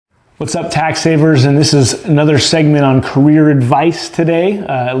What's up, tax savers? And this is another segment on career advice today,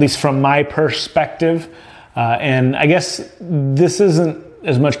 at least from my perspective. And I guess this isn't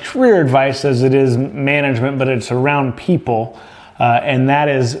as much career advice as it is management, but it's around people. And that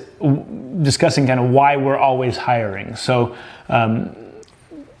is discussing kind of why we're always hiring. So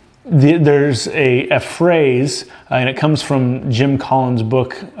there's a phrase, and it comes from Jim Collins'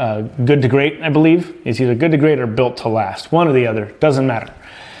 book, Good to Great, I believe. It's either Good to Great or Built to Last, one or the other, doesn't matter.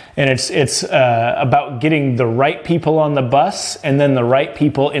 And it's about getting the right people on the bus and then the right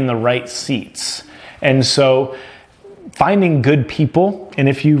people in the right seats. And so finding good people, and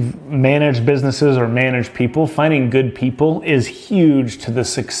if you've managed businesses or managed people, finding good people is huge to the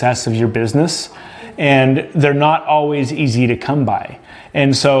success of your business. And they're not always easy to come by.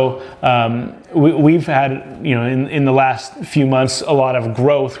 And so we've had, in the last few months, a lot of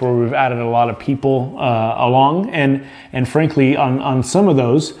growth where we've added a lot of people along. And frankly, on some of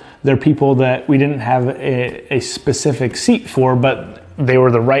those, they're people that we didn't have a specific seat for, but they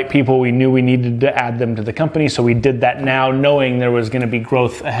were the right people. We knew we needed to add them to the company. So we did that now, knowing there was going to be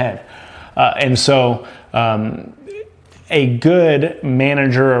growth ahead. And so a good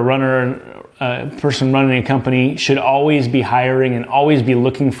manager or runner, person running a company should always be hiring and always be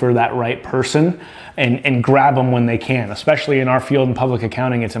looking for that right person and grab them when they can. Especially in our field in public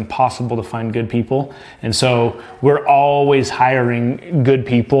accounting, it's impossible to find good people. And so we're always hiring good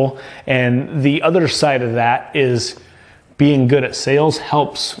people. And the other side of that is being good at sales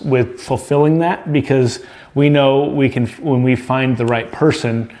helps with fulfilling that, because we know we can, when we find the right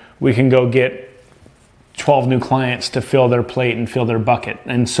person, we can go get 12 new clients to fill their plate and fill their bucket.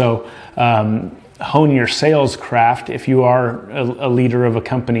 And so hone your sales craft if you are a leader of a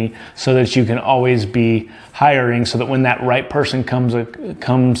company, so that you can always be hiring, so that when that right person comes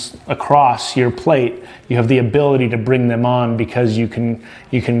across your plate, you have the ability to bring them on, because you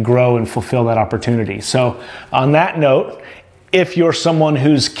can grow and fulfill that opportunity. So on that note, if you're someone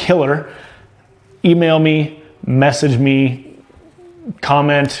who's killer, email me, message me,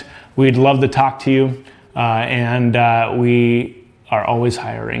 comment. We'd love to talk to you. And we are always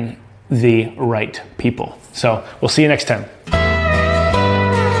hiring the right people. So we'll see you next time.